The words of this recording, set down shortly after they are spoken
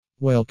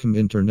Welcome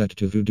Internet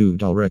to Voodoo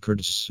Doll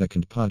Records'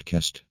 second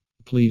podcast.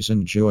 Please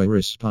enjoy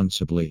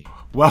responsibly.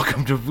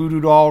 Welcome to Voodoo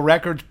Doll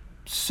Records'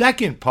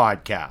 second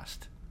podcast.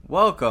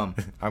 Welcome.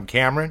 I'm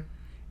Cameron.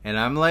 And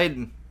I'm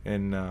Layton.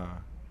 And we're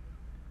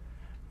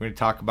going to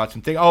talk about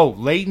some things. Oh,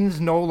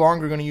 Layton's no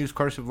longer going to use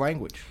cursive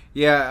language.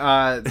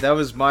 Yeah, that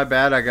was my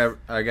bad.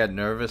 I got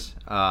nervous.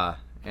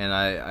 And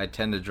I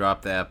tend to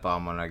drop the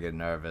F-bomb when I get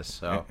nervous.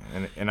 So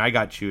And I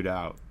got chewed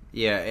out.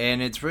 Yeah,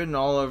 and it's written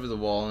all over the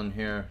wall in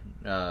here.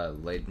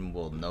 Layton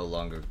will no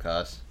longer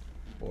cuss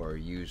or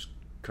use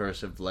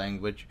cursive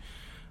language.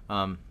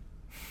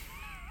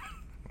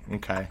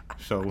 Okay,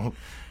 so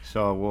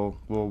we'll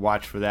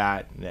watch for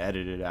that and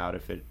edit it out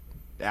if it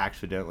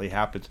accidentally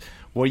happens.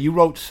 Well, you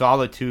wrote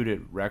Solitude at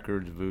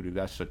Records Voodoo.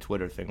 That's a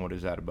Twitter thing. What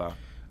is that about?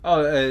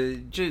 Oh,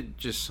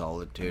 just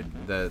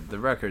Solitude. The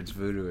Records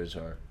Voodoo is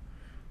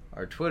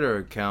our Twitter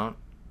account.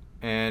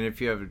 And if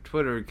you have a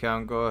Twitter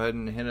account, go ahead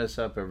and hit us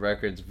up at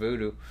Records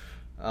Voodoo.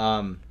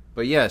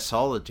 But yeah,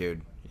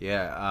 Solitude.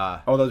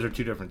 Yeah. Those are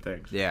two different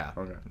things. Yeah.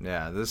 Okay.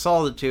 Yeah. The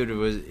Solitude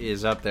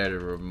is up there to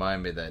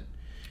remind me that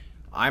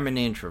I'm an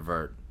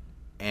introvert,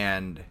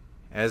 and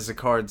as the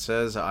card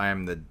says, I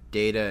am the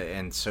data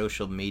and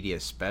social media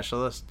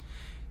specialist.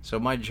 So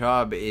my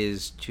job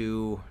is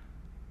to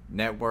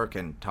network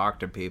and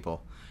talk to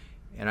people,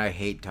 and I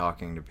hate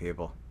talking to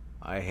people.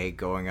 I hate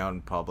going out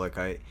in public.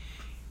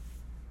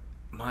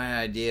 My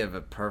idea of a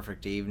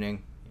perfect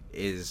evening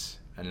is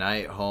a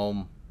night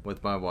home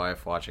with my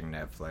wife watching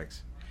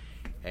Netflix.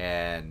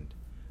 And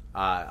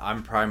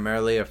I'm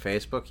primarily a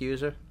Facebook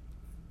user.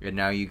 And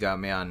now you got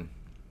me on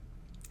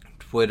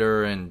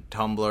Twitter and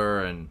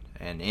Tumblr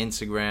and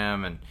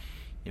Instagram and,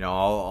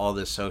 all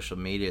this social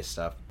media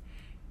stuff.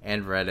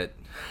 And Reddit.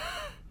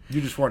 You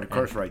just wanted to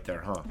curse right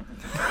there, huh?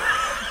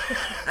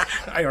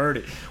 I heard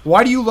it.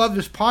 Why do you love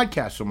this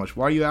podcast so much?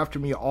 Why are you after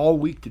me all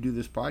week to do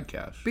this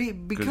podcast?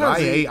 Because I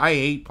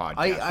hate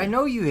podcasting. I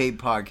know you hate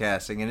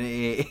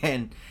podcasting,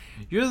 and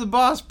you're the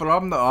boss, but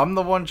I'm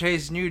the one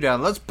chasing you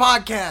down. Let's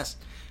podcast.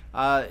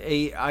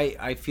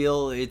 I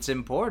feel it's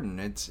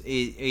important.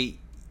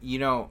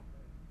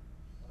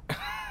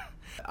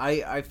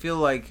 I feel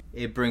like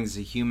it brings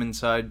the human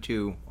side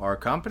to our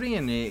company,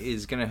 and it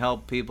is going to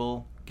help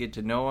people get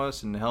to know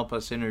us and help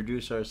us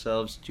introduce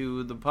ourselves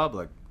to the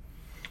public.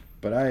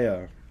 But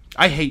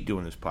I hate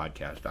doing this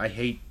podcast. I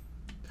hate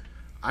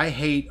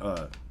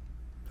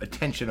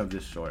attention of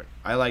this sort.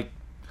 I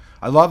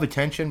love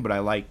attention, but I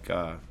like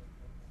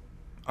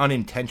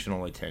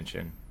unintentional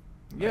attention.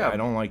 Yeah, I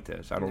don't like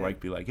this. I don't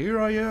like be like, here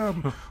I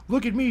am,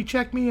 look at me,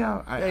 check me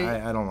out.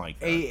 I don't like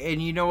that.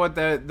 And you know what?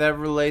 That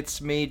relates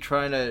to me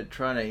trying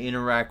to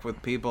interact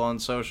with people on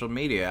social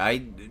media.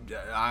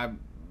 I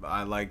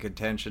like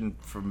attention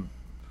from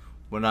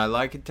when I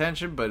like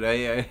attention, but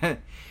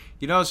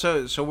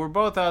so we're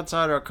both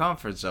outside our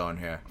comfort zone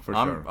here. For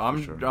sure.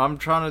 I'm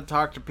trying to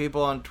talk to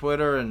people on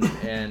Twitter,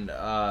 and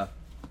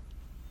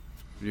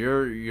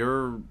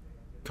you're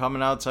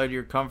coming outside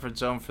your comfort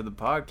zone for the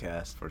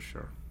podcast. For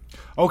sure.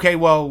 Okay,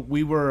 well,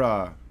 we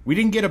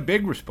didn't get a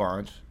big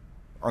response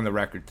on the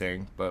record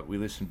thing, but we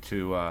listened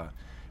to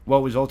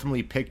what was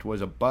ultimately picked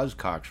was a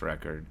Buzzcocks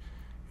record,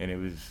 and it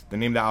was the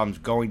name of the album's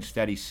Going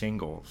Steady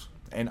Singles,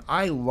 and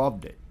I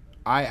loved it.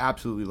 I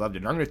absolutely loved it.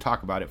 And I'm going to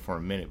talk about it for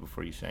a minute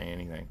before you say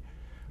anything.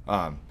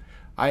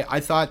 I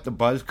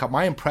thought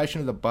my impression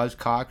of the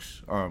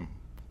Buzzcocks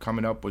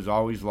coming up was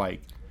always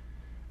like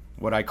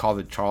what I call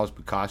the Charles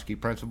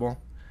Bukowski principle,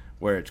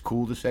 where it's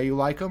cool to say you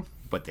like them,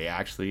 but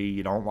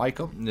you don't like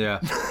them. Yeah.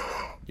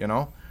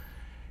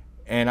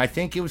 And I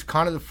think it was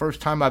kind of the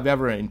first time I've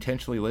ever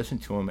intentionally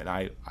listened to them, and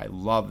I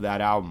love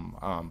that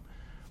album.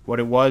 What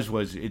it was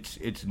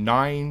it's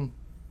nine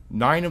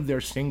of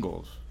their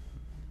singles.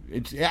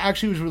 It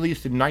actually was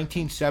released in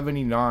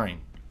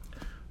 1979.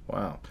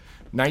 Wow.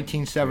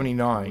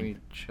 1979. Can we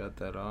shut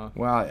that off?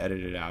 Well, I'll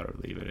edit it out or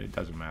leave it. It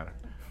doesn't matter.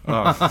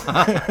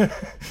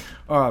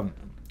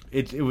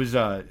 It was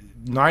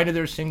 9 of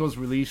their singles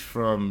released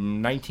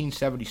from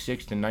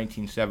 1976 to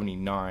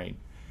 1979.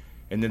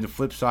 And then the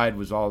flip side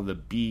was all the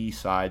B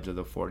sides of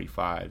the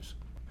 45s.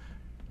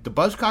 The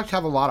Buzzcocks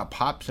have a lot of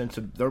pop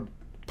they're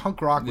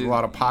punk rock with a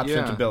lot of pop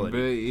sensibility.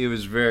 But it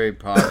was very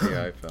poppy,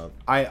 I felt.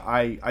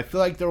 I feel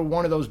like they were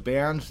one of those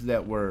bands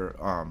that were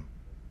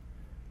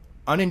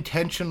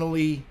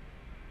unintentionally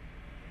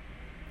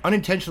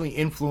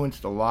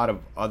influenced a lot of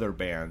other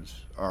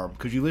bands.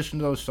 Because you listen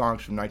to those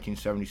songs from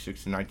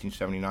 1976 to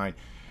 1979,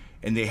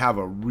 and they have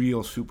a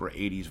real super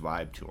 80s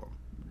vibe to them.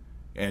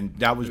 And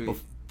that was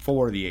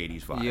before the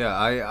 80s vibe. Yeah,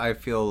 I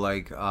feel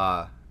like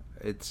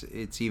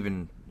it's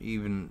even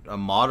a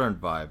modern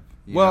vibe.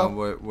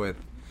 With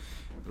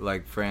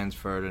like Franz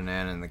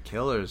Ferdinand and the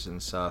Killers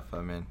and stuff.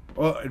 I mean,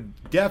 well,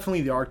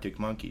 definitely the Arctic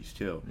Monkeys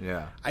too.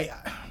 Yeah.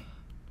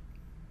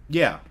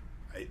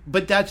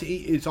 But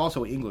it's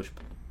also English,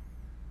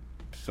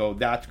 so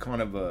that's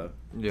kind of a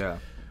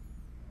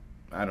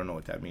I don't know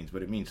what that means,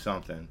 but it means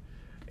something.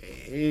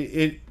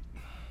 It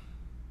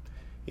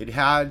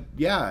had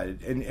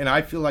and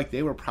I feel like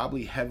they were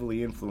probably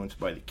heavily influenced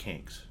by the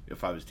Kinks,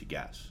 if I was to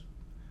guess.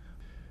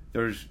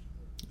 There's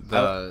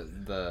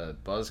the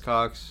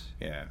Buzzcocks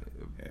yeah.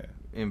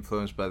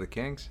 influenced by the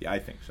Kings. Yeah, I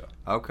think so.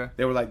 Okay.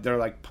 They're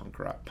like punk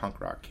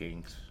rock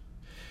kings,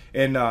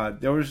 and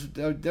there's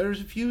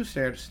a few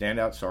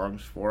standout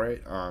songs for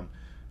it. Now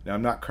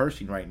I'm not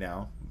cursing right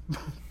now,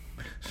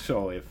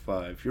 so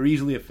if you're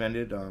easily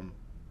offended,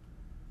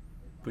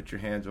 put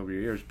your hands over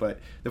your ears. But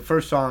the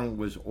first song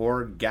was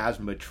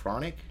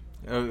Orgasmatronic.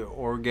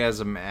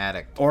 Orgasm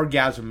Addict.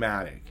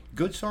 Orgasmatic.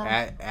 Good song.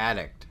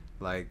 Addict.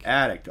 Like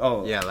Addict.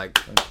 Oh yeah, like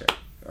okay.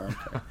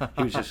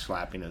 He was just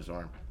slapping his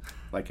arm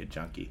like a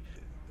junkie.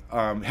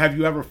 Have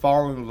you ever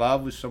fallen in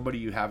love with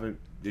somebody that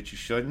you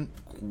shouldn't?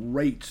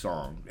 Great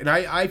song. And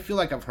I feel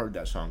like I've heard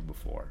that song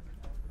before.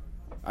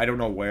 I don't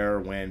know where or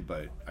when,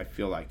 but I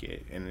feel like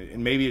it.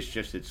 And maybe it's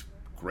just its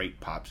great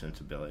pop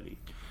sensibility.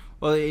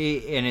 Well,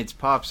 in its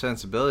pop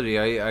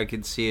sensibility, I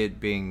could see it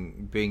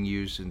being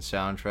used in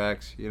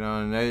soundtracks, you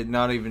know, and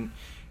not even...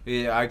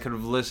 I could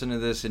have listened to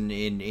this in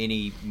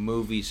any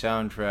movie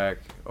soundtrack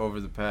over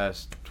the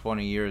past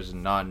 20 years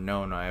and not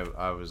known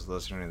I was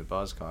listening to the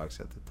Buzzcocks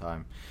at the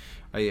time.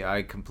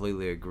 I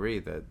completely agree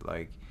that,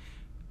 like,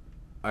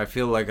 I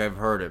feel like I've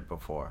heard it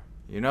before,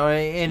 you know,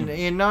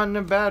 and not in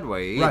a bad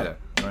way either.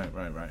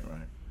 Right.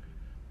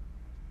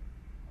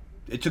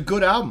 It's a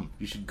good album.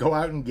 You should go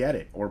out and get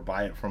it or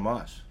buy it from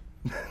us.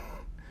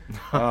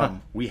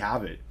 We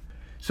have it.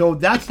 So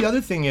that's the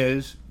other thing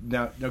is,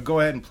 now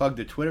go ahead and plug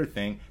the Twitter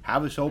thing.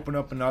 Have us open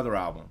up another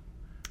album.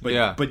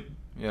 But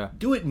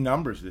do it in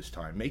numbers this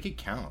time. Make it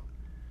count.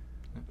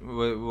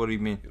 What do you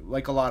mean?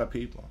 Like a lot of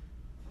people.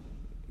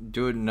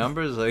 Do it in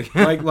numbers? Like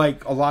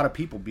like a lot of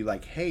people be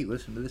like, hey,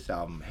 listen to this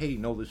album. Hey,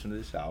 no, listen to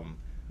this album.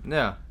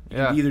 Yeah. You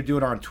can either do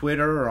it on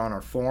Twitter or on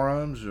our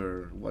forums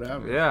or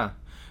whatever. Yeah.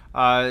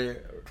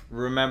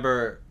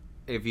 Remember,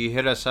 if you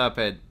hit us up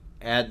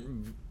at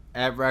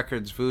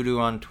Records Voodoo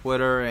on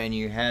Twitter and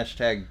you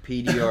hashtag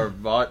PDR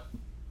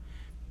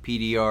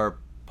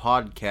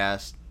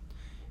podcast.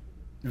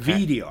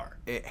 VDR.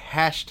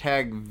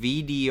 Hashtag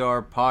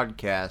VDR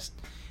podcast.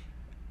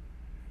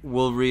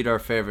 We'll read our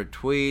favorite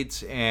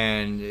tweets,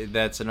 and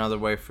that's another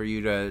way for you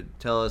to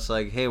tell us,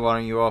 like, hey, why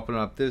don't you open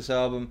up this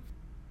album?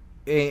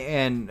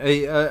 And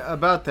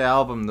about the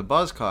album, the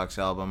Buzzcocks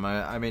album,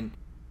 I mean,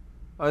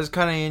 I was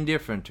kind of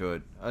indifferent to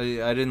it. I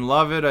didn't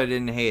love it, I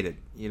didn't hate it,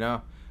 you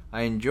know?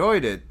 I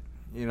enjoyed it,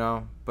 you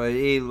know, but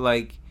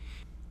like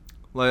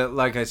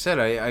I said,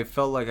 I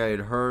felt like I had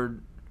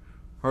heard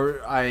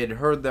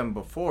them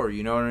before,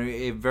 you know, and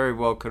it very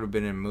well could have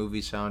been in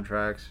movie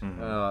soundtracks.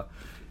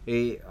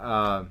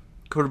 Mm-hmm.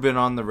 Could have been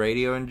on the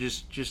radio and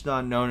just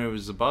not known it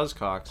was the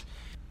Buzzcocks.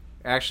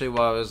 Actually,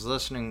 while I was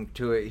listening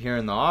to it here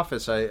in the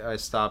office, I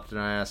stopped and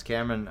I asked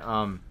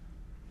Cameron,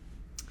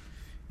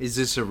 is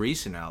this a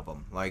recent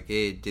album? Like,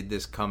 did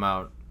this come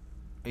out?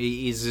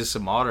 Is this a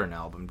modern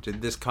album?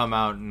 Did this come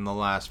out in the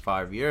last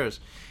 5 years?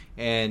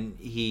 And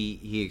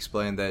he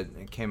explained that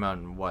it came out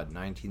in, what,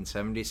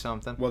 1970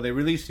 something? Well, they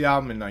released the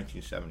album in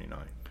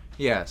 1979.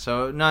 Yeah,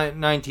 so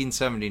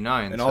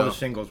 1979. And all the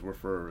singles were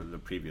for the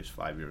previous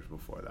 5 years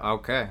before that.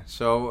 Okay,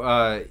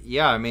 so,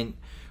 yeah, I mean,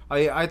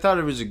 I thought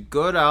it was a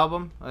good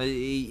album.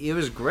 It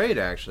was great,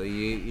 actually,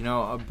 you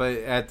know, but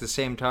at the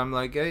same time,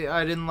 like,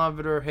 I didn't love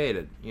it or hate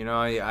it. You know,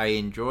 I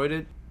enjoyed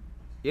it.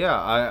 Yeah,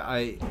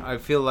 I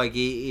feel like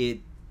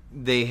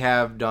they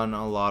have done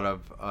a lot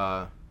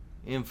of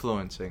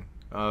influencing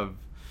of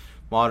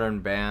modern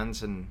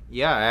bands, and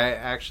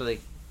yeah,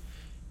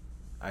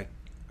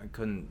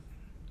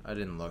 I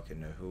didn't look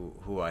into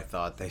who I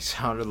thought they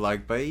sounded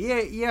like, but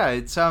yeah,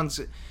 it sounds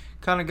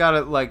kind of got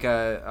it like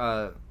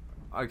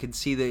I could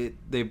see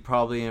they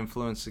probably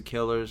influenced the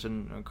Killers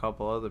and a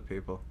couple other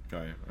people.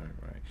 Right.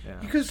 Yeah.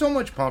 Because so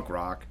much punk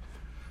rock,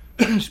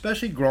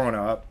 especially growing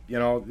up, you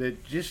know, it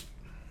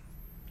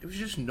was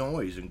just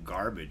noise and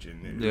garbage,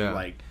 and it was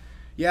like,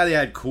 yeah, they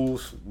had cool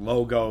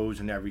logos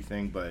and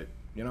everything, but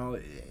you know,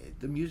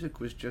 the music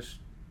was just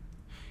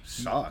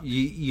sucked.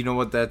 You know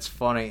what? That's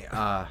funny.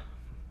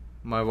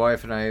 My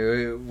wife and I,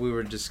 we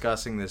were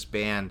discussing this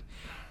band,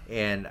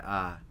 and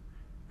I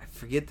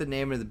forget the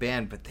name of the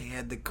band, but they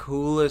had the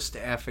coolest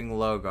effing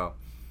logo,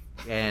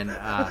 and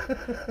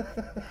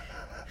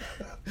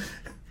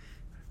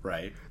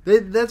right.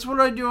 That's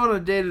what I do on a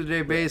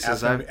day-to-day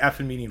basis.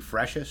 Effing meaning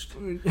freshest.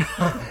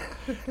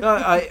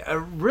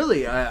 I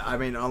really, I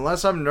mean,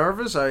 unless I'm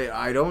nervous,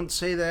 I don't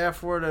say the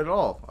F word at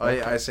all.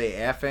 Okay. I say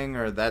effing,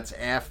 or that's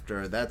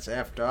after, that's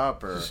effed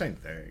up, or it's the same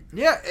thing.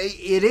 Yeah,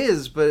 it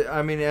is, but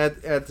I mean,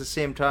 at the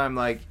same time,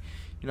 like,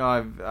 you know,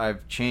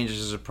 I've changed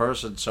as a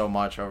person so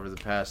much over the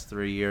past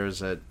 3 years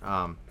that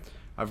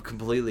I've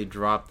completely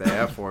dropped the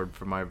F word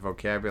from my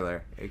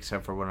vocabulary,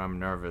 except for when I'm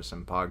nervous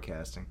and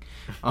podcasting.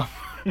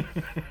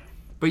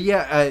 But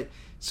yeah,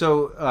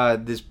 so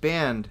this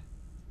band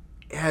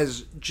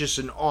has just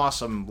an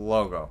awesome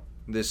logo.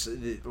 This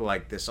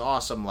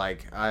awesome,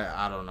 like,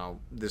 I don't know,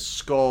 this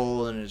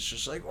skull, and it's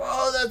just like,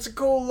 whoa, that's a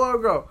cool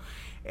logo.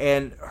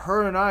 And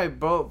her and I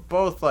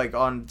both like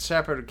on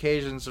separate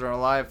occasions in our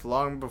life,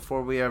 long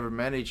before we ever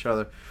met each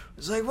other,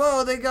 It's like,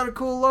 whoa, they got a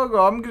cool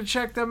logo. I'm gonna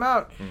check them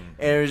out. And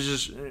it was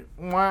just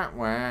wah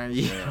wah.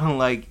 You know,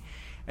 like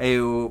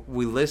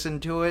we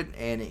listened to it,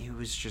 and it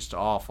was just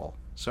awful.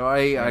 So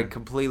I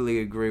completely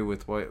agree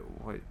with what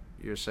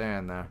you're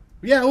saying there.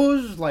 Yeah, it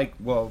was like,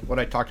 well, what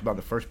I talked about in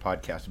the first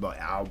podcast about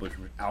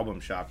album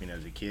shopping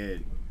as a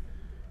kid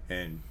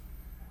and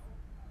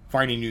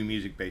finding new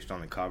music based on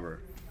the cover,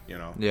 you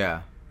know.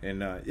 Yeah.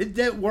 And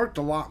it worked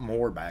a lot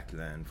more back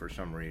then for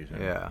some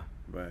reason. Yeah.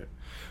 But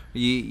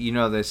you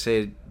know, they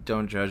say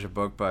don't judge a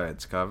book by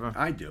its cover.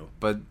 I do.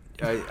 But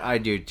I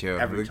do too.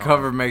 Every the time.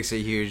 cover makes a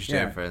huge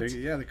difference.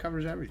 The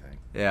cover's everything.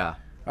 Yeah.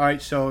 All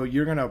right, so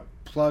you're going to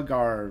plug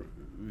our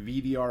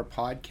VDR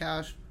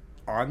podcast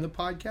on the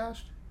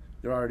podcast?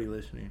 They're already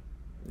listening.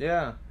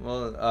 Yeah.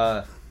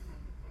 Well,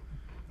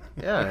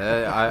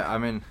 yeah, I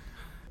mean,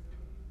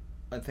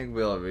 I think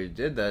we already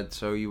did that,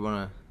 so you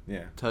want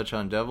to touch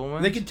on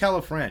Devilman? They can tell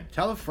a friend.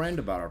 Tell a friend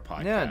about our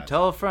podcast. Yeah,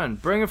 tell a friend.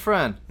 Bring a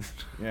friend.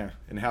 Yeah,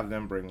 and have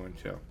them bring one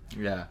too.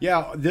 Yeah.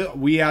 Yeah,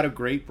 we had a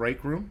great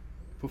break room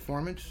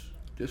performance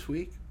this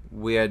week.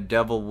 We had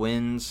Devil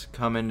Winds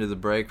come into the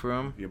break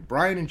room. Yeah,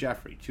 Brian and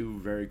Jeffrey, two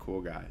very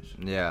cool guys.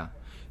 Yeah.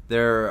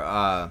 They're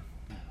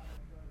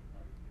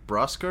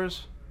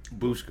Bruskers?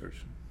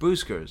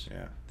 Booskers.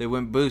 Yeah. They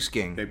went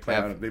boosking. They play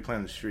on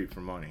the street for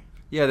money.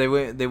 Yeah, they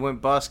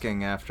went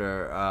busking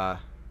after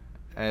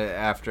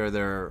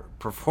their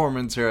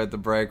performance here at the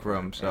break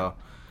room. So,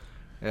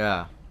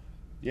 yeah.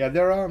 Yeah,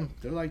 they're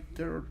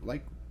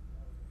like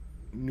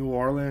New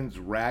Orleans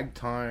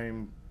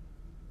ragtime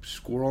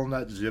squirrel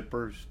nut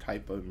zippers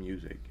type of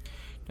music.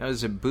 Now,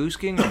 is it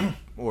boosking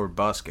or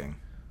busking?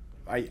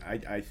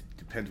 I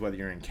depends whether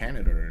you're in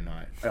Canada or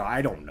not.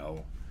 I don't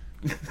know.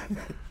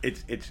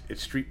 It's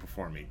street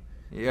performing.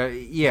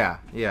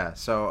 Yeah.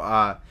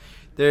 So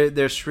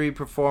they're street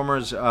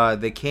performers.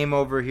 They came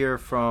over here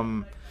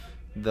from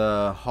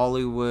the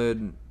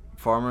Hollywood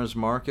Farmers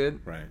Market.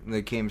 Right.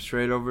 They came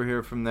straight over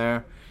here from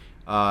there.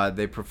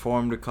 They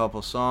performed a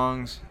couple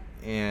songs,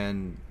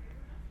 and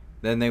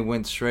then they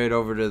went straight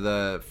over to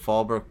the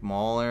Fallbrook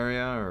Mall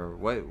area, or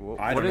what?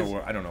 I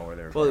don't know where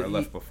they're. Well, I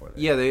left before that.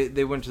 Yeah,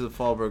 they went to the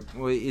Fallbrook.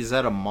 Is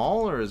that a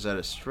mall or is that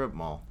a strip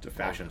mall? It's a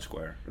fashion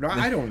square. No,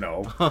 I don't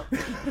know.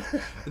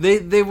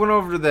 They went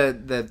over to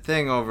that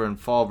thing over in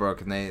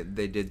Fallbrook, and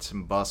they did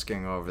some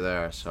busking over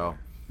there. So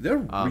they're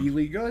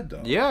really good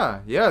though. Yeah.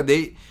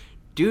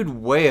 Dude,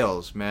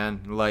 Wales,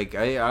 man. Like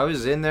I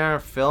was in there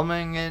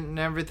filming it and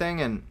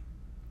everything, and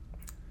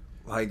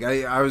like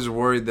I was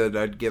worried that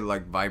I'd get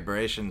like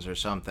vibrations or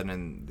something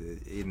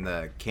in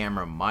the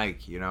camera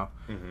mic, you know.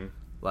 Mm-hmm.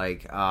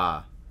 Like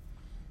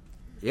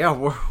yeah,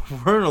 we're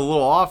in a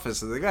little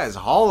office and the guy's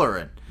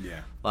hollering.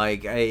 Yeah.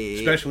 Like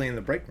especially in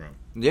the break room.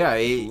 Yeah,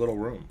 it's a little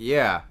room.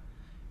 Yeah.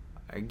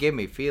 It gave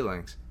me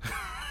feelings.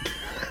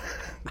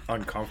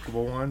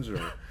 Uncomfortable ones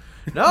or.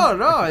 No,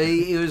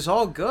 it was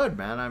all good,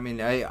 man. I mean,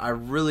 I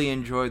really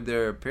enjoyed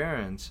their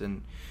appearance,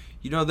 and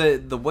you know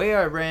the way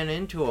I ran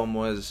into them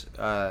was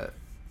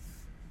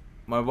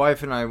my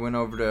wife and I went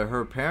over to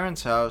her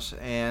parents' house,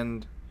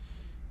 and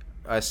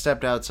I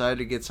stepped outside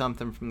to get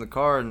something from the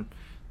car, and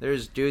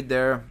there's a dude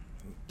there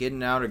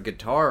getting out a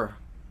guitar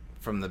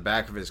from the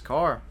back of his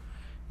car.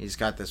 He's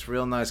got this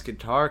real nice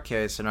guitar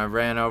case, and I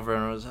ran over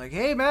and I was like,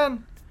 "Hey,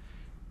 man,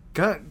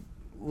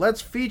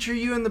 let's feature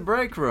you in the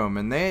break room,"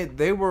 and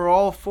they were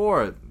all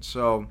for it.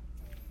 So,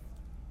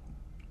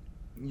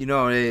 you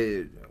know,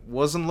 it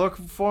wasn't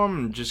looking for them,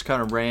 and just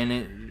kind of ran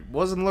in.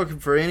 Wasn't looking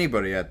for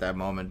anybody at that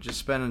moment. Just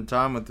spending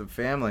time with the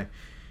family,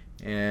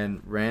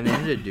 and ran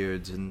into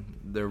dudes, and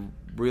they're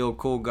real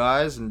cool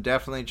guys. And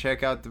definitely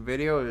check out the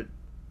video.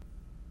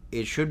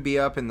 It should be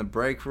up in the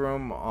break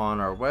room on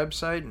our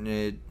website, and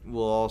it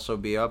will also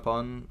be up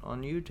on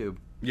YouTube.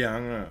 Yeah,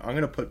 I'm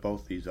gonna put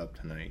both these up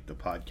tonight, the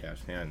podcast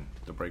and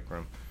the break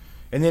room.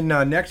 And then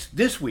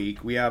this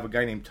week we have a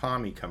guy named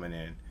Tommy coming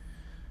in.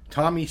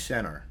 Tommy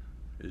Center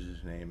is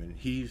his name, and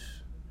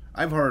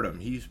I've heard him.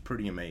 He's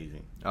pretty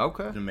amazing.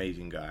 Okay. He's an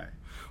amazing guy.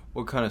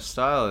 What kind of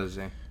style is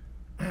he?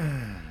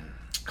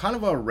 Kind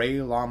of a Ray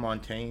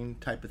LaMontagne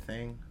type of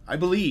thing, I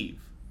believe.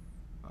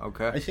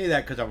 Okay. I say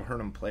that because I've heard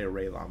him play a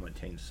Ray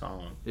LaMontagne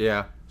song.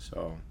 Yeah.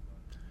 So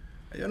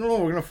I don't know.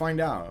 We're gonna find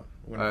out.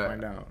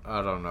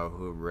 I don't know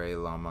who Ray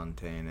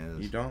LaMontagne is.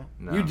 You don't?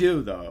 No. You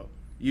do though.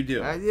 You do.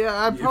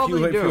 Yeah, I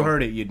probably do. If you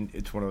heard it,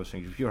 it's one of those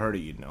things. If you heard it,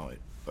 you'd know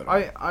it. But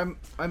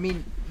I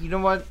mean, you know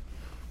what?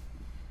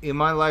 In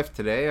my life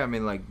today, I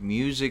mean, like,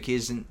 music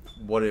isn't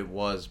what it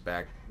was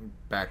back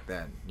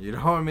then. You know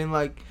what I mean?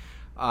 Like,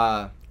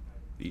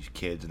 these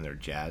kids and their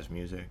jazz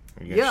music.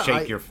 You're gonna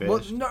shake your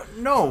fist. Well,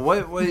 no.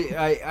 What?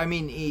 I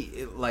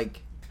mean,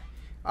 like,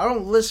 I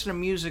don't listen to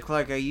music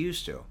like I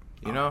used to.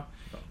 You know.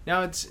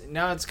 Now it's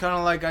kind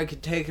of like I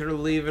could take it or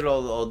leave it.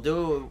 I'll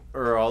do it,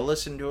 or I'll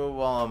listen to it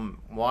while I'm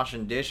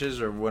washing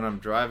dishes or when I'm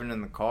driving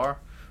in the car,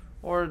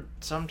 or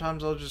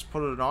sometimes I'll just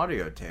put an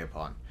audio tape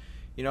on,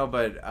 you know.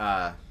 But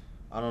I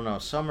don't know.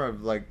 Summer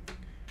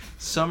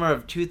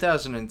of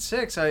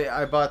 2006,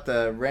 I bought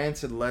the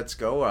Rancid Let's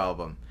Go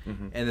album,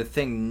 and the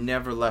thing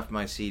never left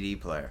my CD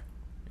player.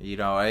 You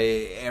know,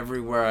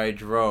 everywhere I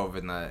drove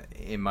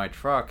in my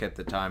truck at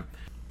the time,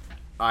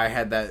 I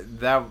had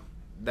that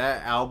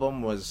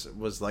album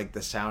was like the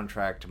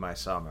soundtrack to my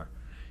summer.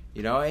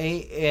 You know,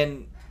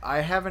 and I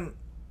haven't.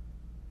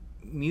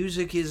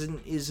 Music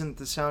isn't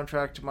the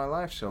soundtrack to my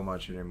life so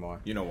much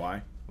anymore. You know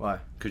why? Why?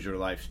 Because your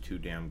life's too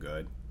damn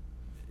good.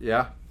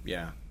 Yeah.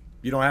 Yeah.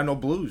 You don't have no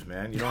blues,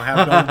 man. You don't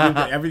have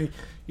no everything.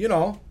 You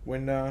know,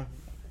 when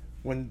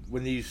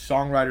these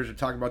songwriters are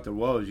talking about their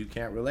woes, you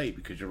can't relate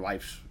because your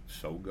life's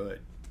so good.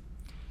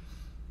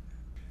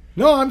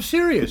 No, I'm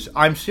serious.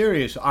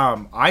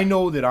 I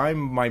know that I'm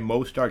my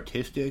most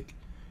artistic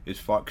as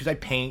far because I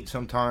paint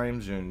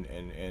sometimes and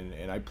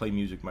I play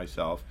music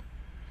myself.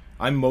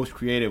 I'm most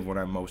creative when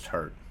I'm most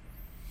hurt.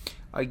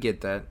 I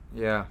get that.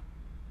 Yeah.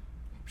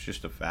 It's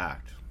just a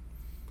fact.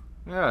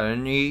 Yeah,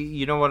 and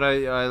you know what,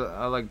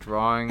 I like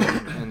drawing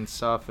and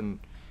stuff, and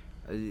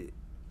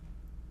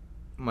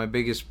my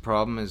biggest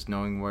problem is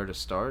knowing where to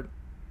start,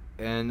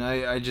 and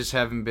I just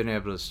haven't been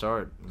able to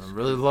start in a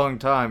really long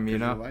time, you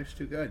know? Your life's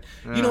too good.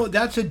 Yeah. You know,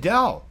 that's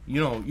Adele.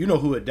 You know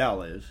who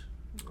Adele is.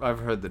 I've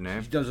heard the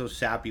name. She does those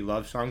sappy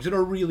love songs that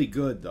are really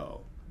good,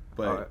 though,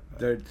 but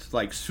they're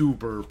like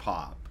super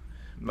pop.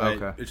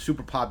 But Okay. it's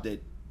super pop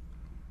that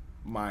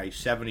my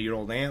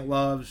 70-year-old aunt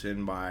loves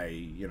and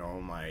my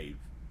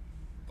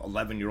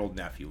 11-year-old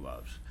nephew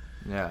loves.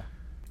 Yeah.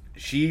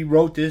 She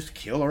wrote this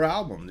killer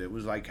album that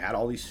was like had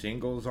all these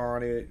singles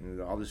on it and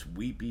all this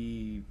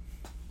weepy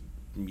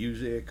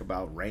music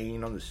about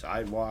rain on the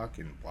sidewalk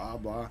and blah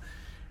blah.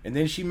 And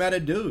then she met a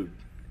dude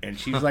and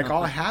she's like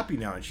all happy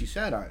now, and she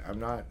said I'm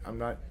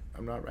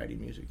not writing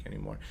music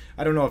anymore.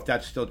 I don't know if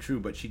that's still true,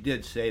 but she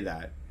did say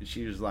that.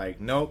 She was like,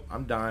 nope,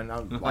 I'm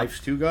done. Life's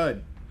too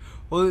good.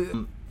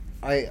 Well,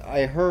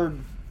 I heard,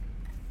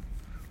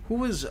 who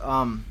was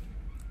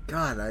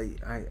God,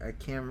 I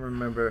can't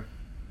remember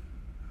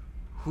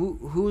who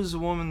was the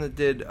woman that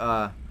did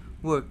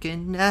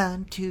working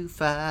 9 to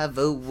 5,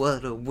 oh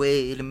what a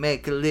way to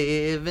make a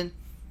living.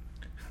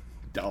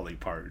 Dolly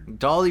Parton.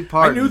 Dolly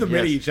Parton. I knew the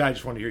minute yes. I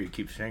just want to hear you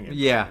keep singing.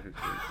 Yeah.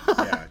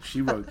 Yeah,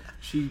 she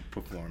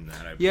performed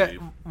that, I believe. Yeah,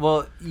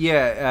 well,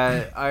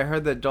 yeah, I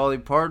heard that Dolly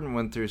Parton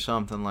went through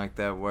something like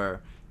that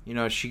where, you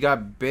know, she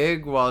got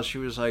big while she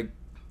was like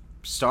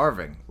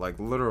starving, like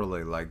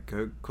literally, like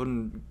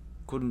couldn't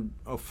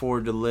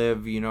afford to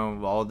live, you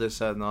know, all this,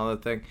 that, and the other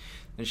thing.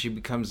 And she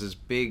becomes this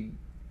big,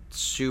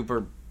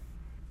 super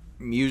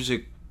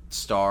music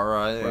star,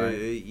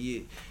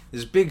 Right.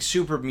 This big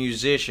super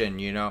musician,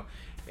 you know.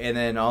 And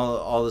then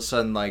all of a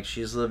sudden, like,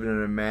 she's living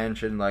in a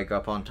mansion, like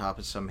up on top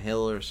of some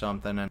hill or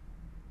something, and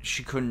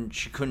she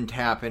couldn't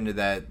tap into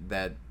that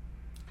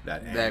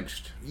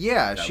angst.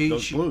 Yeah,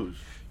 those blues.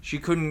 She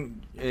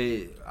couldn't.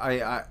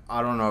 I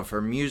don't know if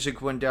her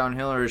music went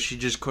downhill or she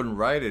just couldn't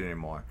write it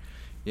anymore,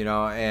 you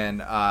know.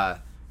 And I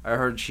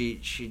heard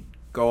she'd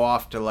go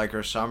off to like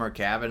her summer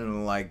cabin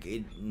and like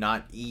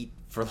not eat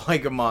for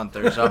like a month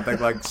or something,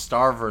 like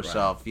starve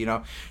herself, right. You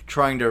know,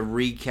 trying to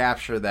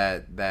recapture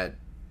that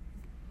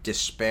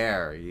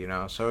despair, you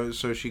know. So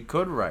she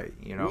could write,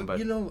 you know. Well, but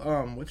you know,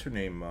 what's her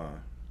name?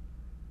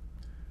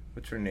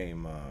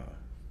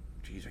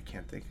 Jeez, I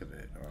can't think of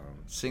it.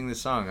 Sing the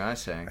song I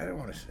sang. I don't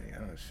want to sing. I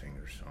don't want to sing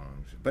her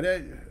songs. But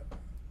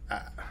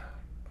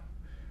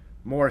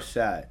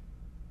Morissette,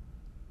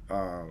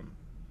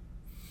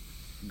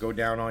 Go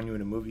Down on You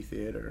in a Movie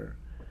Theater.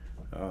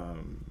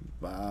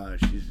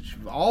 She's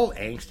all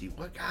angsty.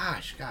 What?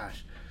 Gosh.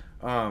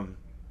 I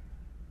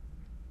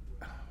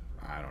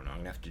don't know. I'm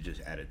gonna have to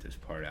just edit this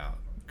part out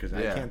because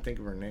I can't think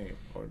of her name,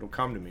 or it'll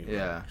come to me.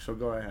 Yeah. So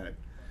go ahead.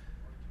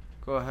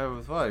 Go ahead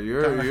with what?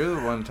 You're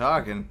the one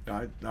talking.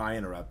 No, I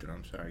interrupted.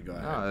 I'm sorry. Go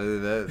ahead.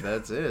 No,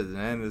 that's it. The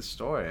end of the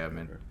story. I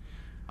mean,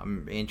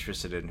 I'm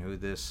interested in who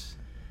this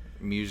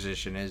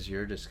musician is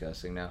you're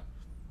discussing now.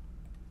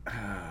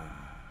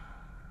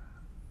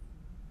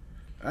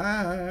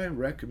 I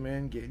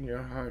recommend getting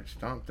your heart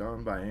stomped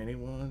on by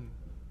anyone.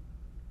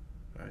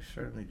 I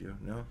certainly do.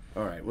 No?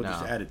 All right, we'll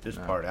just edit this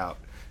part out.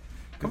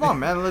 Come on,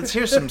 man. Let's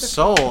hear some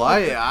soul.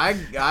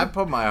 I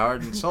put my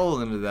heart and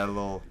soul into that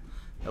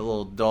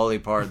little Dolly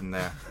Parton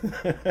there.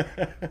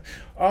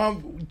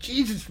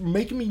 Jeez, it's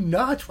making me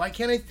nuts. Why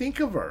can't I think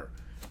of her?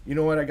 You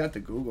know what? I got the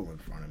Google in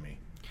front of me.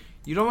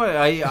 You know what?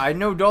 I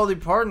know Dolly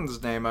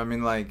Parton's name. I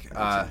mean, like,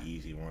 that's an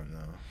easy one,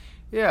 though.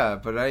 Yeah,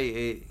 but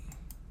I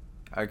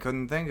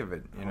couldn't think of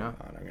it. You know.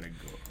 I'm gonna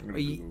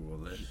Google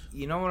this.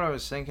 You know what I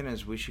was thinking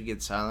is we should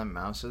get silent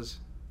mouses.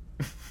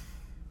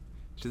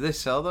 Do they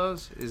sell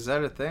those? Is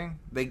that a thing?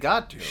 They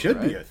got to. Should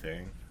right? be a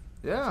thing.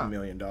 Yeah. It's $1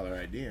 million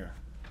idea.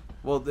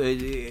 Well,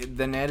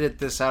 then edit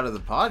this out of the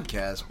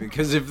podcast,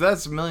 because if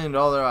that's $1 million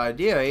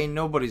idea, ain't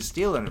nobody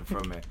stealing it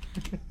from me.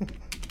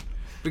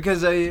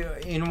 Because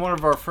in one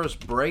of our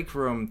first break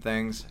room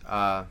things,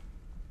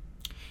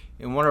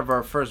 in one of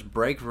our first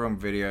break room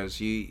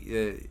videos,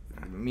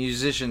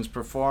 musicians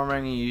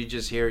performing, and you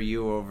just hear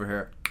you over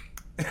here.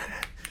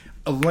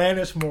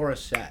 Alanis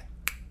Morissette.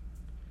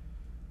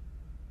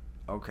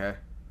 Okay.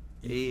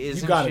 You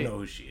gotta know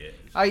who she is.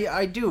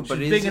 I do, but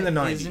She's big in the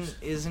 90s.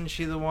 Isn't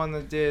she the one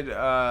that did?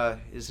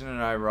 Isn't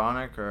it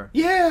ironic or?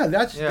 Yeah,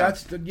 that's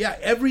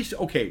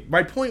okay.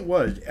 My point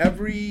was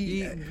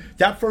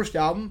that first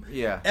album.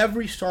 Yeah.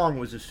 Every song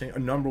was a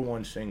number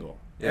one single.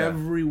 Yeah.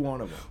 Every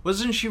one of them.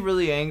 Wasn't she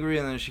really angry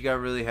and then she got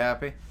really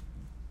happy?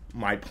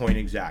 My point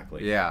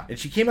exactly. Yeah. And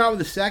she came out with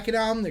the second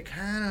album that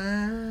kind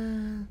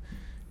of,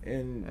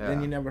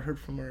 then you never heard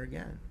from her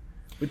again.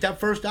 But that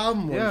first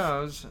album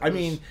was,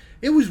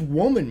 it was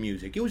woman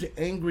music. It was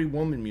angry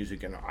woman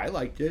music, and I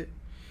liked it.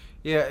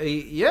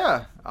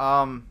 Yeah.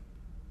 I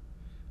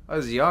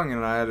was young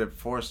and I had it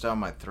forced down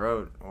my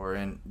throat or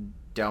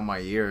down my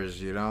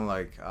ears, you know,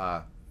 like,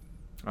 I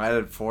had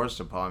it forced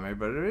upon me,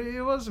 but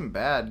it wasn't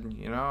bad,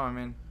 you know, I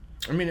mean,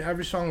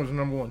 every song was a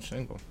number one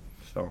single,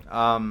 so.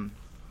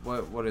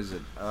 What is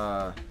it?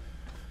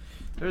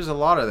 There's a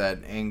lot of that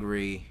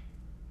angry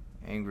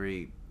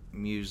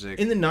music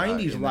in the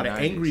 90s. A lot of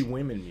angry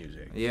women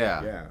music.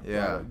 Yeah.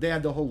 They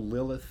had the whole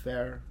Lilith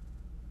Fair.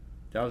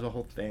 That was a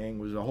whole thing.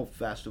 It was a whole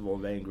festival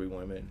of angry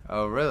women.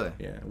 Oh, really?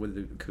 Yeah, with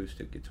the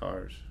acoustic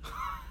guitars.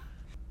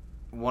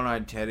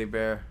 One-Eyed Teddy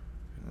Bear.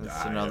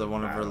 That's another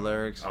one of her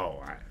lyrics.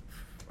 Oh,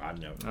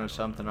 I've never. Or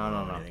something. I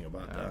don't know anything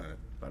about that.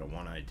 About a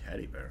one-eyed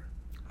teddy bear.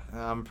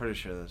 I'm pretty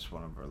sure that's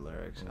one of her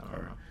lyrics. Okay. I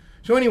don't know.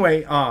 So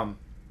anyway, I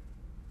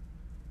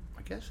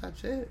guess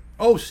that's it.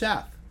 Oh,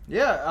 Seth.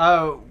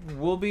 Yeah,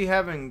 we'll be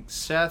having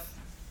Seth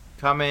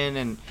come in,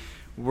 and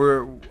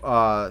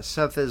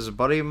Seth is a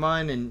buddy of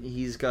mine, and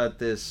he's got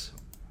this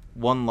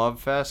One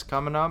Love Fest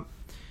coming up.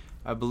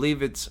 I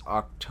believe it's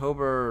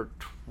October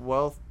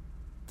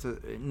 9th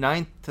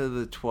to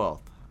the 12th,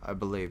 I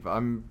believe.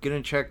 I'm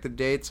going to check the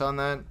dates on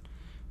that.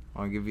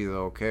 I'll give you the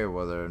okay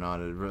whether or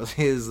not it really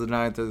is the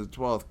 9th or the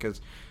 12th,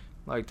 because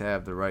I like to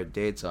have the right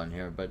dates on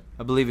here, but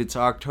I believe it's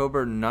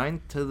October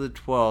 9th to the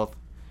 12th.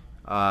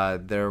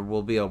 There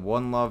will be a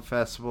One Love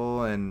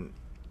Festival, and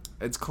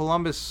it's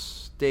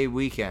Columbus Day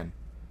weekend.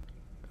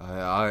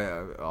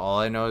 All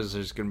I know is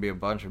there's going to be a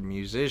bunch of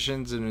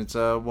musicians, and it's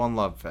a One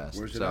Love Fest.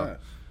 Where's it at?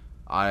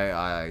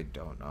 I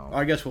don't know.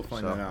 I guess we'll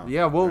find that out.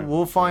 Yeah,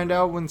 we'll find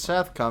out when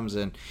Seth comes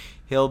in.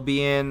 He'll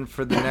be in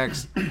for the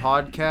next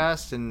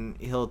podcast, and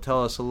he'll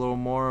tell us a little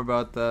more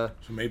about the...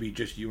 So maybe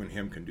just you and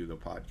him can do the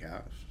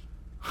podcast.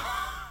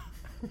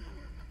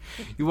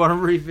 You want to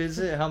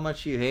revisit how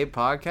much you hate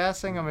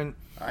podcasting?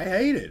 I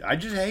hate it. I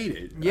just hate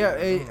it.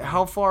 Yeah,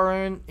 how far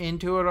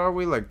into it are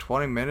we? Like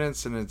 20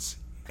 minutes, and it's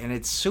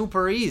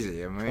super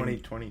easy.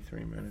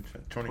 23 minutes.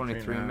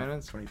 23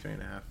 minutes? 23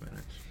 and a half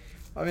minutes.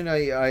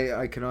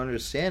 I can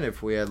understand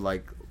if we had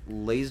like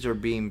laser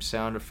beam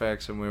sound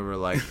effects and we were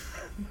like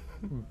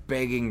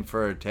begging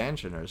for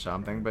attention or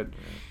something, but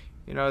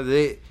you know,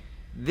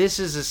 this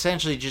is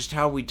essentially just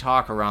how we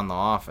talk around the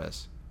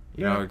office.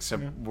 You know,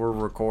 except we're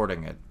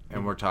recording it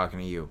and we're talking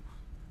to you.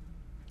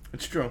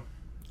 It's true.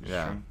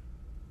 True.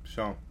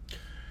 So,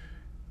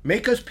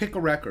 make us pick a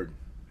record.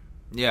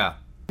 Yeah.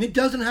 It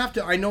doesn't have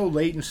to. I know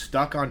Leighton's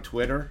stuck on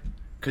Twitter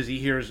because he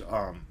hears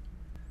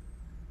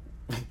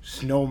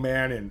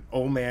Snowman and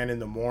Old Man in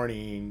the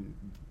morning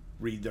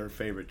read their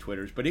favorite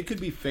Twitters, but it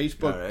could be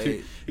Facebook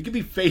too. It could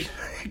be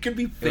It could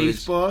be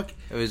Facebook.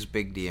 It was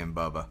Big D and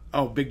Bubba.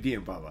 Oh, Big D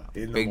and Bubba.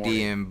 Big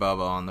D and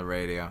Bubba on the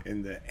radio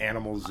in the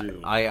animal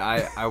zoo.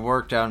 I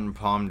worked out in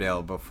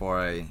Palmdale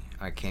before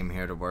I came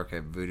here to work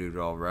at Voodoo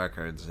Doll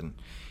Records, and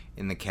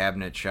in the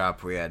cabinet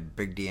shop we had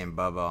Big D and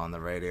Bubba on the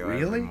radio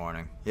every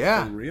morning.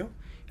 Yeah. For real?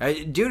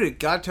 Dude, it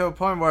got to a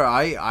point where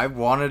I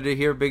wanted to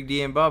hear Big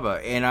D and Bubba,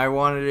 and I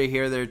wanted to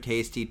hear their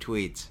tasty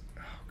tweets.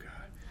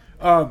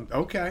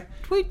 Okay.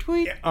 Tweet,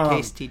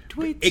 tasty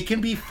tweets. It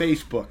can be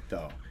Facebook,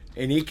 though.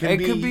 And it can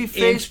be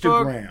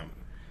Instagram.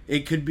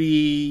 It could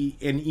be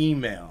an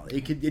email.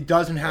 It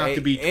doesn't have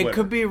to be Twitter. It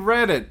could be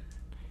Reddit.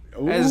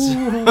 Ooh,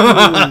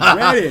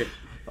 Reddit.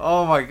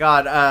 Oh, my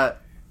God.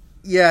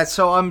 Yeah,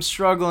 so I'm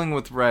struggling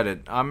with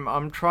Reddit.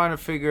 I'm trying to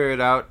figure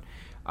it out.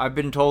 I've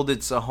been told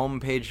it's the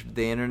homepage of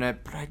the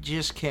internet, but I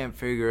just can't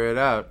figure it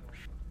out.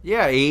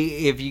 Yeah,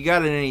 if you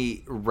got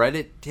any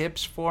Reddit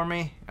tips for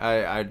me,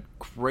 I'd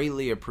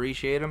greatly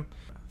appreciate them.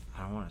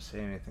 I don't want to say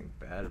anything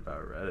bad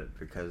about Reddit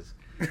because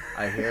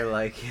I hear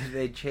like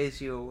they chase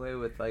you away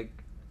with like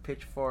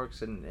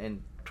pitchforks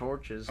and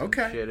torches and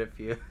shit if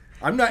you...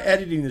 I'm not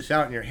editing this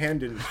out and your hand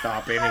didn't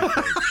stop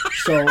anything.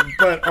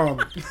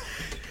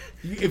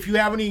 If you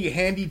have any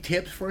handy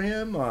tips for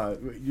him,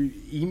 you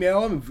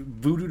email him,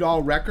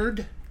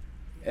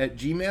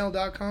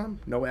 voodoodollrecord@gmail.com.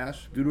 No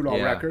S,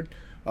 voodoodollrecord.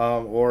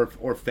 Or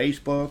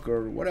Facebook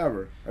or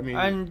whatever.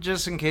 And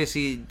just in case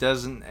he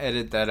doesn't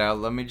edit that out,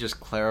 let me just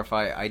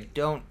clarify. I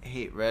don't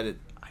hate Reddit.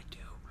 I do.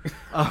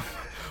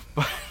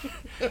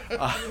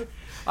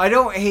 I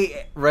don't hate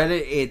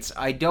Reddit.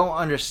 I don't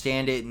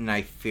understand it and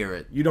I fear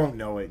it. You don't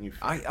know it and you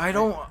fear it. I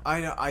don't.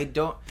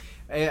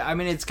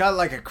 It's got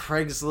like a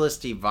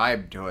Craigslist-y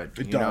vibe to it.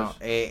 It does.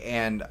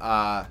 And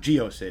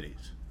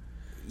GeoCities.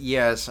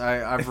 Yes,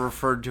 I've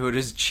referred to it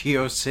as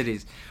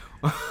GeoCities.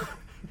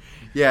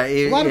 Yeah,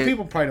 a lot of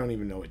people probably don't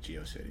even know what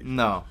GeoCities is.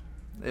 No.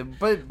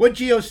 But What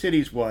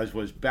GeoCities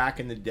was back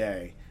in the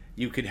day,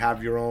 you could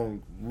have your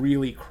own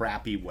really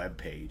crappy web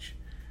page.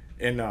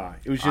 And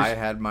it was just... I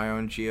had my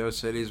own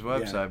GeoCities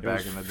website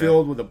back in the day.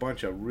 filled with a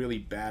bunch of really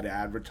bad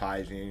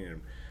advertising.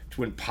 And it's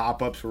when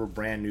pop-ups were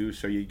brand new,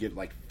 so you'd get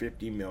like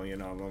 50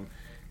 million of them.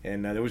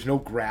 And there was no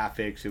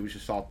graphics. It was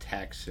just all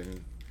text.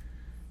 And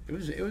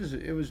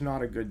it was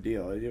not a good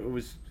deal. It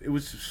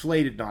was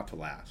slated not to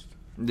last.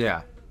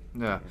 Yeah.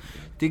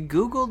 Did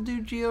Google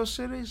do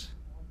GeoCities?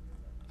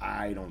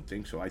 I don't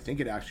think so. I think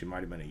it actually might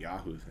have been a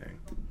Yahoo thing.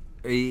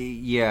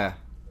 Yeah.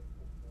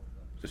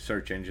 The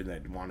search engine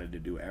that wanted to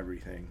do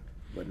everything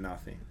but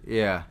nothing.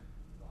 Yeah.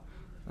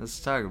 Let's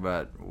talk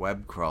about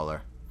web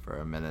crawler for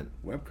a minute.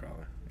 Web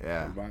crawler.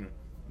 Yeah. What about it?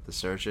 The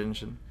search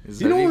engine.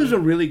 You know what was a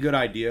really good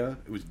idea?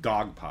 It was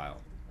Dogpile.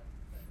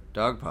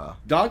 Dogpile.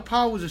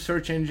 Dogpile was a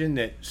search engine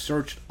that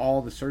searched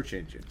all the search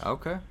engines.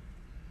 Okay.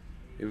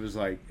 It was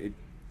like it,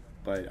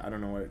 but I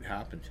don't know what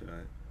happened to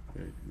that.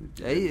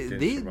 Hey,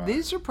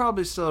 these are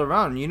probably still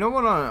around. You know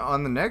what?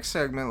 On the next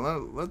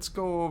segment, let's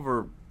go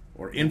over.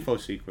 Or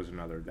InfoSeek was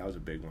another. That was a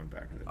big one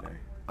back in the day.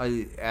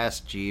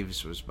 Ask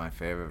Jeeves was my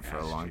favorite for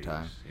a long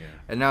time. Yeah.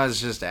 And now it's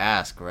just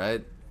Ask,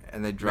 right?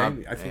 And they dropped.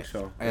 Maybe, I think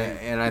so.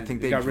 And I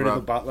think they got rid of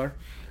the butler.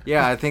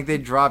 Yeah, I think they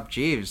dropped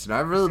Jeeves, and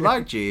I really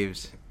like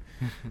Jeeves.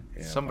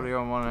 Yeah, Somebody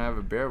I want to have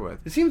a beer with.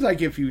 It seems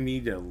like if you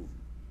need to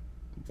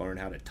learn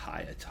how to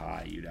tie a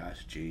tie, you'd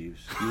ask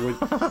Jeeves.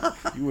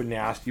 You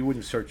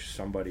wouldn't search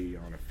somebody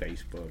on a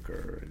Facebook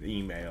or an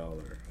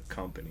email or a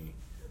company.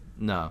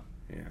 No.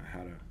 Yeah,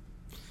 how to.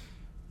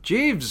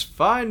 Jeeves,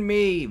 find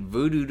me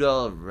Voodoo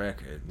Doll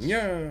Records.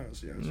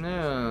 Yes.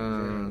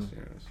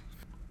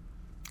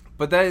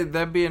 But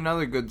that'd be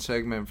another good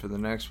segment for the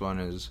next one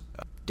is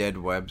dead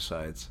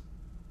websites.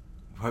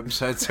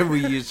 Websites that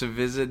we used to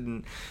visit,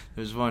 and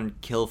there's one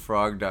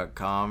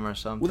killfrog.com or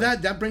something. Well,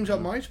 that brings up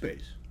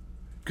MySpace.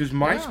 Because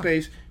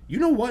MySpace, you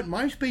know what?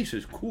 MySpace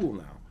is cool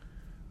now.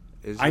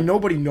 Is it?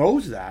 Nobody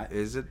knows that.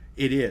 Is it?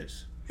 It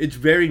is. It's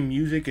very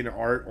music and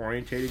art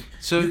orientated.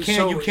 So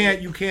you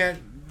can't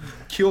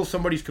kill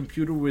somebody's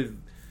computer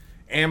with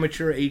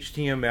amateur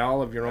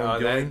HTML of your own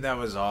doing. That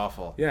was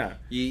awful. Yeah.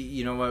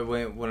 You know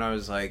what? When I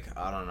was like,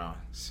 I don't know,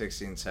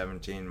 16,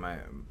 17,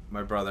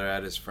 my brother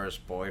had his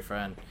first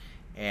boyfriend,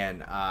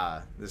 and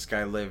this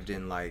guy lived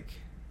in like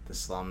the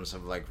slums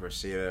of like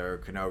Reseda or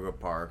Canoga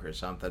Park or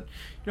something.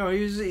 You know,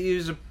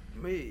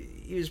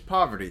 he was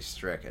poverty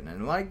stricken,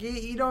 and like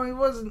he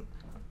wasn't.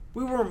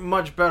 We weren't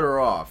much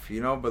better off,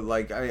 you know, but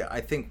like I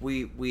think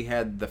we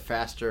had the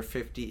faster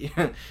 50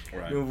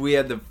 Right. We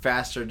had the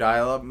faster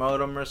dial-up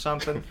modem or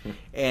something,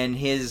 and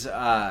his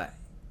and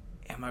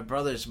my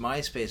brother's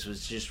MySpace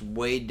was just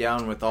weighed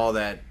down with all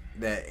that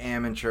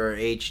amateur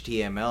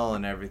HTML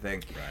and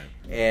everything.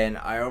 Right. And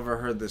I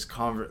overheard this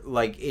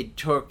like it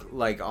took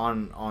like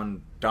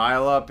on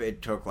dial-up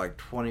it took like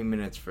 20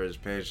 minutes for his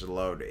page to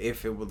load,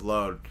 if it would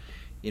load,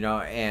 you know,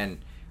 and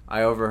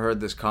I overheard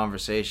this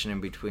conversation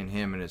in between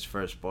him and his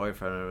first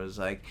boyfriend. And it was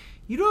like,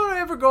 "You don't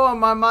ever go on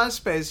my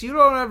MySpace. You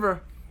don't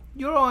ever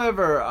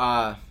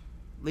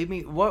leave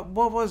me. What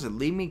was it?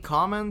 Leave me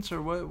comments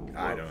or what?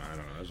 I don't know.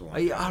 That was a long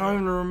I time don't ago.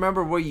 even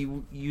remember what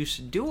you used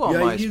to do on Yeah,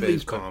 MySpace. you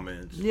leave but-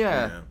 comments.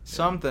 Yeah,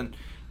 something.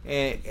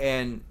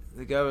 And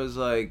the guy was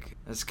like,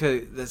 "That's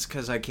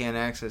because I can't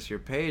access your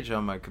page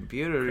on my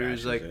computer." He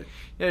was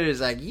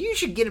like, "You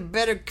should get a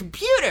better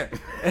computer."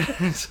 And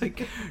it's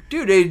like,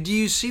 dude, do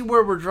you see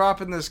where we're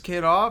dropping this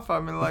kid off? I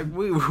mean, like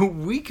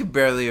we could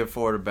barely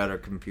afford a better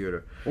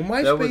computer. Well,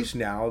 MySpace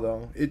now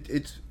though,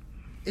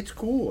 it's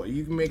cool.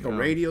 You can make a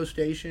radio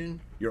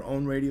station, your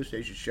own radio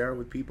station, share it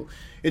with people.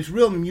 It's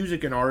real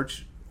music and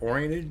arts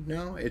oriented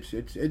now.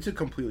 It's a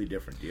completely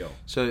different deal.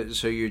 So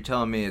you're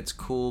telling me it's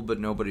cool, but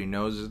nobody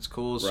knows it's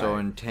cool. Right. So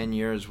Right. in 10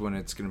 years, when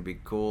it's gonna be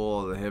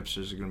cool, the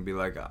hipsters are gonna be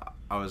like,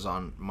 "I was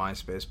on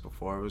MySpace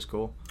before it was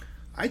cool."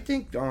 I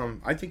think the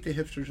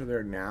hipsters are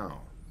there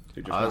now.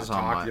 They're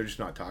just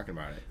not talking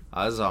about it.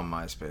 I was on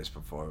MySpace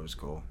before it was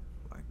cool,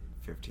 like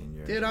 15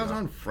 years. Dude, ago. I was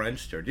on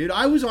Friendster. Dude,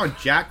 I was on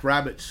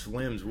Jackrabbit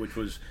Slims, which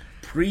was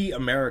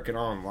pre-American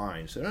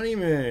Online. So don't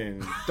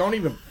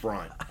even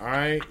front. All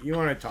right, you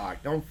want to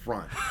talk? Don't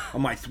front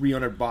on my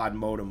 300 baud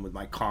modem with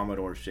my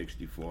Commodore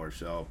 64.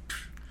 So,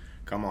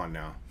 come on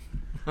now,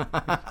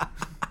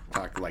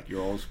 talk like you're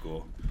old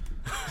school,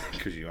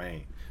 because you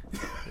ain't.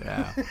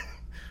 Yeah.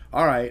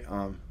 All right.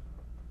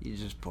 You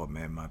just put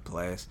me in my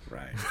place.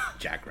 Right.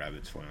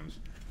 Jackrabbit Slims.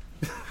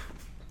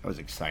 That was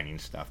exciting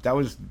stuff. That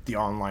was the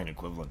online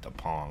equivalent to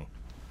Pong.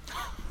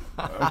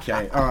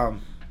 Okay.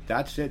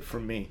 That's it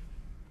from me.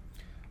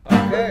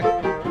 Okay.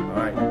 All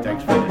right.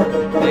 Thanks for listening.